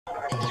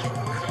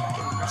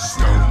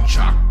Stoned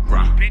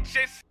Chakra.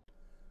 Bitches.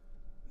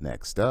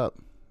 Next up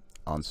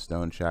on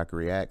Stoned Chakra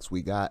Reacts,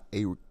 we got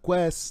a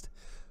request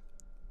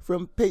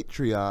from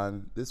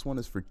Patreon. This one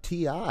is for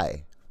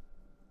T.I.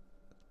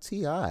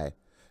 T.I.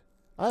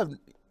 I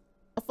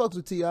fucks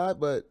with T.I.,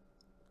 but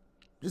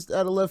just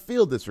out of left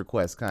field, this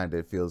request kind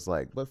of feels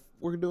like. But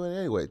we're doing it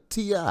anyway.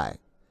 T.I.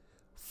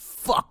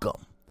 Fuck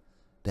 'em.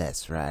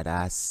 That's right,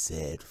 I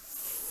said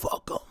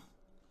fuck 'em.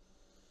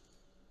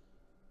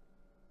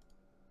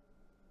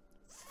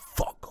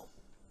 Fuck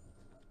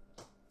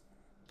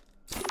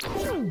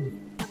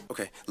 'em.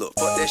 Okay, look,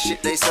 fuck that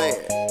shit they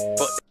saying.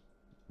 Fuck.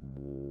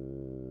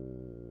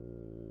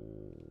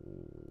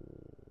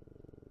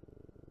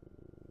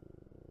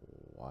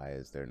 Why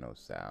is there no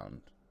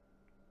sound?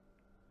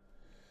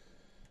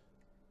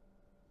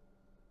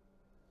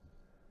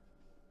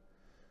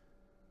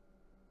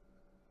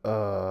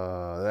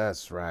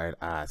 That's right.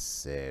 I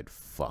said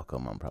fuck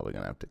 'em. I'm probably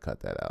gonna have to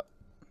cut that out.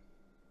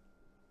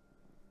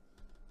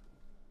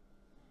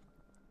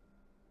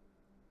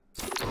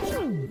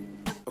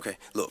 Okay,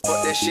 look,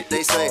 fuck that shit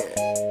they saying.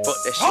 Fuck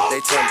that shit they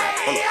talking about.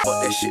 Hold up,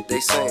 fuck that shit they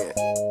saying.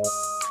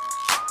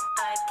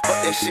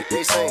 Fuck that shit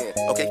they saying.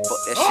 Okay, fuck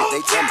that shit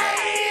they talking about.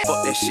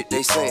 Fuck that shit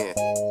they saying.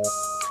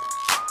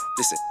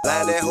 Listen,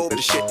 line that hoe,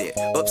 better shit there.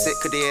 Upset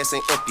cause their ass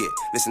ain't up yet.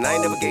 Listen, I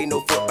ain't never gave no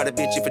fuck by the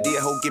bitch. If a dead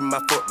hoe, give me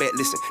my fuck back.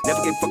 Listen, never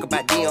give a fuck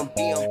about them.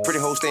 Pretty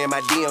hoe stay in my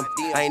DM.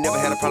 I ain't never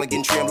had a problem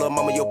getting trimmed. Little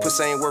mama, your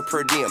pussy ain't worth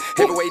per diem.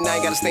 Heavyweight, I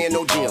ain't gotta stay in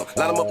no gym.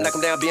 Line them up, knock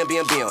them down, bim.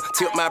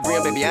 Tilt my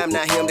brim, baby, I'm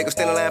not him. They gon'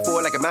 stand in line for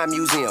it like at my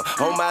museum.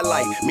 On my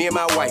life, me and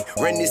my wife.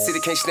 Run this city,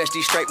 can't snatch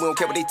these straight. We don't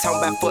care what they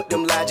talking about. Fuck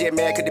them lies, yeah,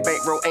 man, cause the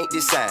bankroll ain't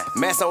this side.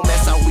 Mass on,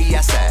 we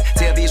outside.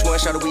 Tell these one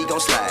shot, we gon'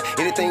 slide.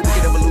 Anything we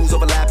can ever lose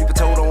over lie. People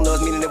told on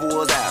us, meaning never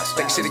was ours.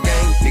 Think shit a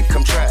game? Nigga,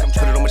 come try.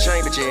 Put it on my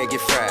chain, but yeah, get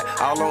fried.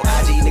 All on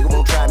IG, nigga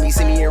won't try me.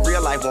 See me in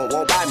real life, won't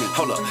buy me.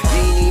 Hold up, you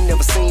ain't even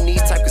never seen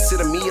these type.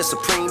 Consider me a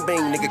supreme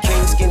being. Nigga,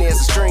 king skinny as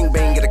a string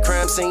bean. Get a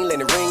crime scene,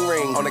 let it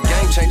ring. On the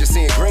game changer,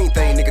 seeing green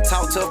thing. Nigga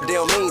talk tough, they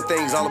don't mean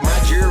things. All of my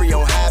jury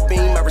on high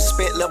beam. My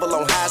respect level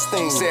on high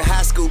steam. Said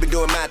high school, been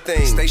doing my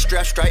thing. Stay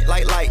strapped straight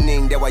like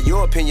lightning. That why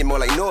your opinion more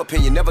like no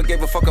opinion. Never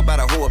gave a fuck about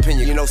a whole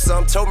opinion. You know,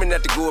 some told me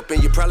not to go up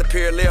in you. Probably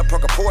parallel,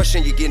 park a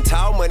portion. You getting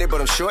tall money, but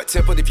I'm short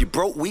tempered. If you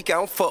broke weak, I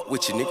don't fuck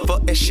with you, nigga.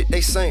 Fuck that shit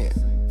they saying.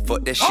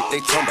 Fuck that shit they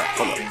talking about.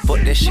 Hold up. Fuck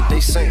that shit they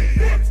saying.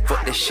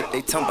 Fuck that shit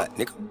they talking about,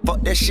 nigga.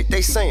 Fuck that shit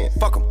they saying.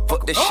 Fuck 'em.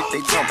 Fuck that shit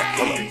they talking about.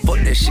 Hold up. Fuck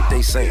that shit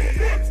they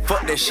saying.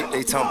 Fuck that shit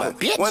they talking about.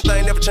 Bitch. One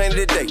thing never changed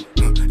today.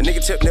 A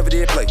nigga tip never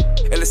did play.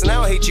 And listen, I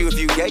don't hate you if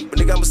you gay, but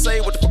nigga, I'ma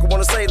say what the fuck I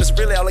wanna say. Listen,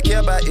 really all I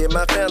care about is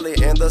my family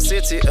and the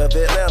city of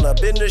Atlanta.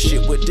 Been the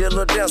shit with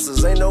dealer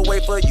dancers. Ain't no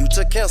way for you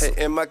to cancel.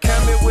 Hey, am I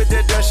coming with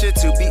that dumb shit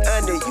to be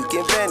under? You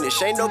can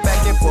vanish. Ain't no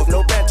back and forth,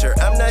 no banter.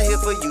 I'm not here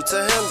for you to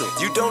handle.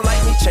 You don't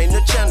like me, change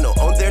the channel.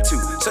 On there too.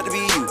 So to be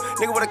you.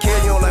 Nigga, what I care,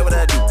 you don't like what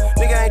I do.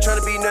 Nigga, I ain't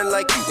tryna be nothing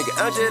like you. Nigga,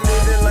 I'm just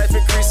living life,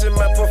 increasing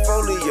my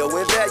portfolio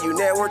and value.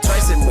 Now we're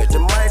twisting with the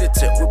mighty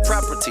tip with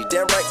property.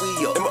 Damn right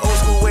we up. In my old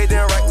school way,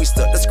 damn right we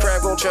stuck. This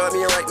crime gon' charm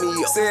me and write me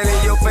up. Say it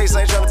in your face,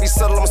 I ain't tryna be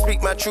subtle. I'ma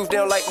speak my truth, they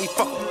don't like me.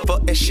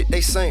 Fuck that shit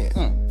they saying.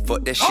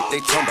 Fuck that shit they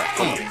talking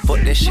about. Fuck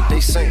that shit they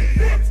saying.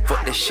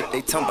 Fuck that shit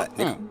they talking about,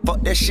 nigga.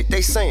 Fuck that shit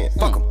they saying.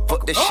 Fuck 'em.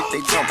 Fuck that shit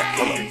they talking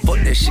about. Fuck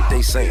that shit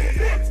they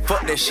saying.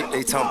 Fuck that shit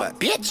they talking about,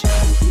 bitch.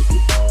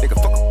 Nigga,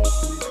 fuck 'em.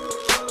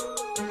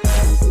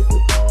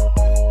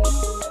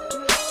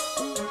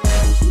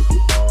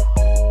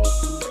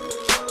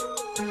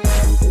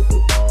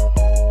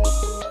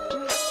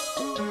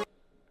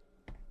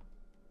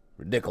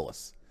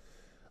 Ridiculous.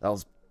 That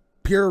was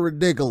pure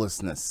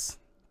ridiculousness.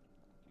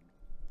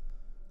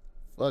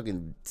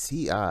 Fucking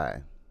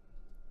T.I.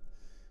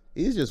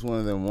 He's just one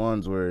of them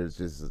ones where it's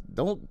just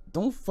don't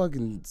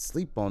fucking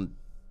sleep on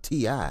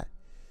T.I.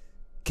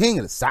 King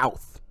of the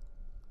South.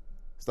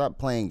 Stop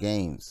playing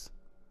games.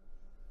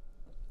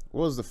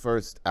 What was the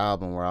first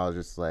album where I was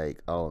just like,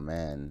 oh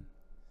man?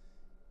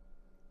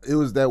 It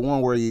was that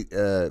one where he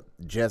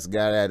just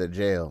got out of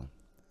jail.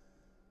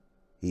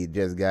 He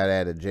just got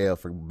out of jail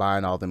for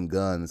buying all them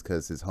guns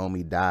because his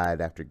homie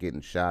died after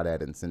getting shot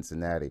at in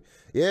Cincinnati.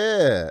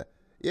 Yeah,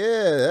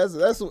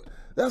 that's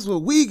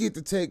what we get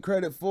to take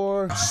credit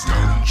for.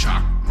 Stoned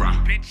Chakra.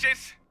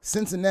 Bitches.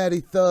 Cincinnati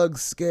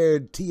thugs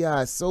scared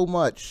T.I. so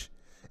much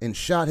and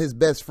shot his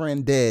best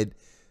friend dead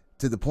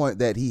to the point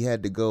that he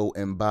had to go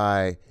and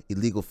buy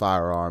illegal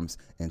firearms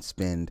and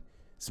spend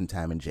some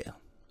time in jail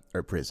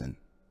or prison,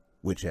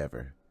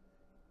 whichever.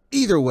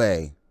 Either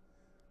way,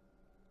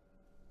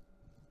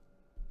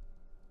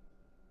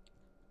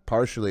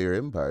 partially or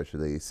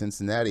impartially,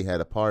 Cincinnati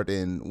had a part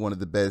in one of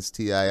the best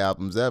T.I.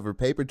 albums ever,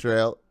 Paper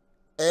Trail.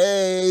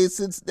 Hey,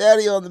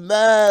 Cincinnati on the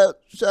map.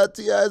 Shot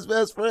T.I.'s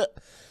best friend.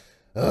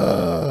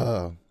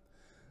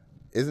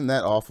 Isn't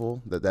that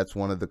awful that that's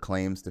one of the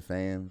claims to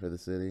fame for the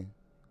city?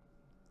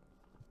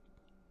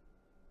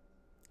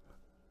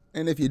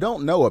 And if you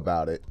don't know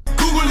about it,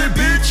 Google it,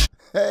 bitch.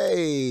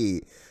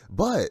 Hey,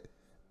 but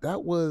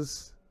that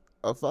was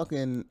a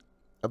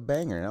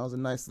banger. That was a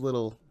nice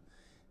little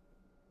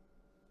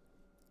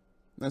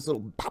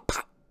pop,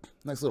 pop.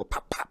 Nice little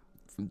pop pop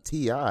from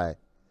T.I.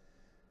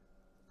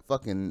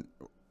 Fucking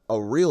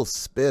a real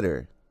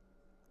spitter.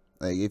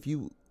 Like, if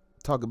you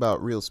talk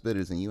about real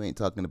spitters and you ain't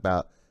talking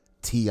about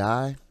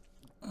T.I.,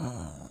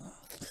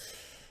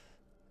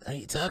 are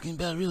you talking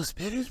about real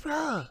spitters,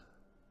 bro?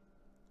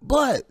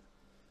 But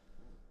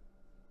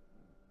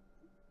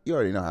you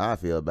already know how I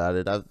feel about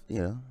it.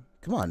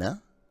 Come on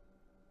now.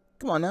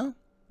 The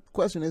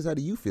question is, how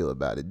do you feel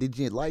about it? Did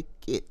you like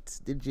it?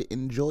 Did you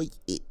enjoy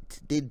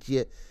it? Did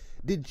you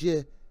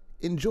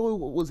enjoy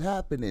what was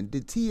happening?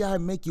 Did T.I.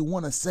 make you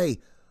want to say,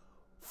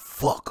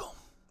 fuck him?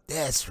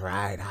 That's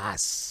right, I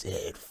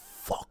said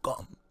fuck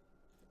him.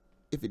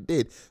 If it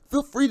did,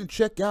 feel free to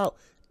check out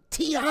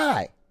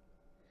T.I.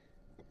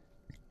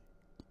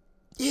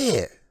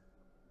 Yeah.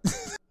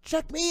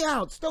 Check me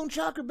out. Stoned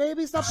Chakra,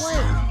 baby. Stop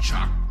playing.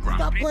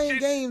 Stop playing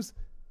games.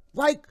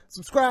 Like,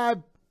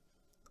 subscribe,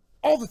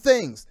 all the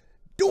things.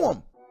 Do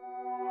them.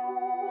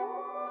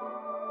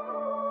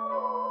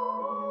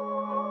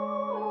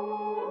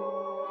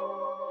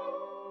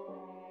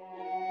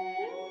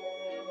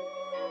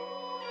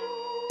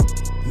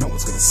 No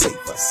one's gonna save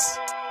us.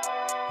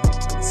 No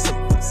one's gonna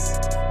save us.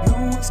 No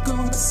one's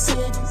gonna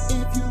save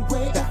you if you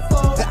wait.